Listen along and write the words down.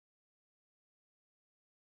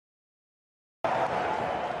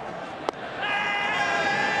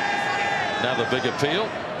Another big appeal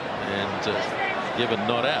and given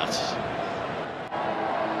not out.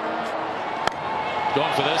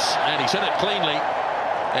 Gone for this, and he's hit it cleanly.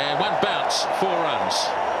 And one bounce, 4 runs.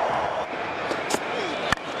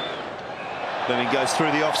 Fleming goes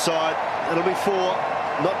through the offside. It'll be 4.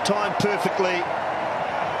 Not timed perfectly,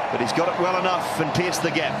 but he's got it well enough and pierced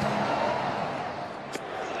the gap.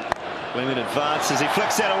 Fleming advances. He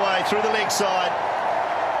flicks that away through the leg side.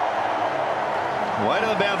 Way to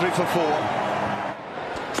the boundary for 4.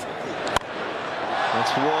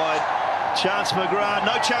 That's wide. Chance McGrath.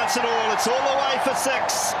 No chance at all. It's all the way for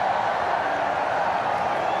 6.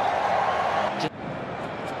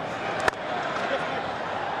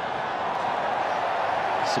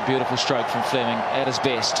 It's a beautiful stroke from Fleming at his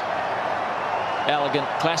best. Elegant,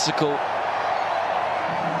 classical.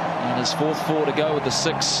 And his 4th 4 to go with the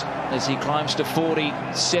 6 as he climbs to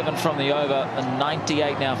 47 from the over and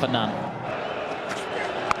 98 now for none.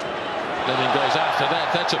 Fleming goes after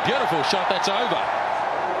that. That's a beautiful shot. That's over.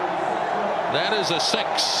 That is a 6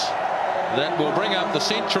 that will bring up the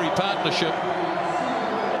century partnership.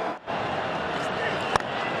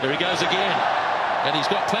 There he goes again. And he's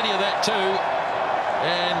got plenty of that too.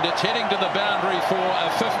 And it's heading to the boundary for a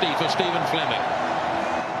 50 for Stephen Fleming.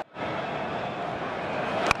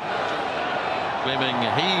 Fleming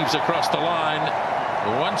heaves across the line.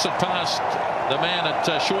 Once it passed the man at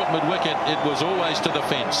short mid-wicket, it was always to the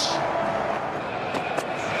fence.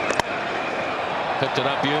 Picked it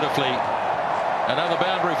up beautifully. Another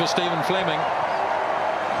boundary for Stephen Fleming.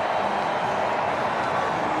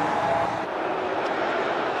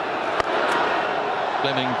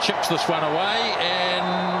 Fleming chips this one away,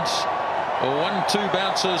 and 1-2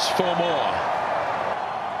 bounces for more.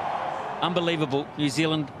 Unbelievable. New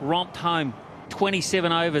Zealand romped home.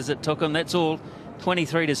 27 overs it took them. That's all.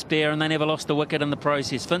 23 to spare, and they never lost a wicket in the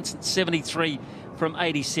process. Vincent 73 from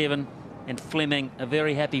 87, and Fleming, a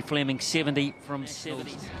very happy Fleming, 70 from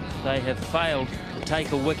 70. They have failed to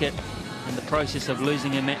take a wicket in the process of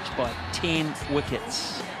losing a match by 10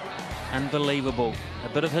 wickets. Unbelievable. A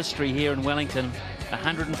bit of history here in Wellington.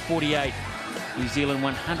 148. New Zealand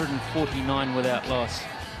 149 without loss.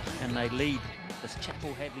 And they lead this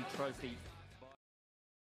Chapel Hadley Trophy.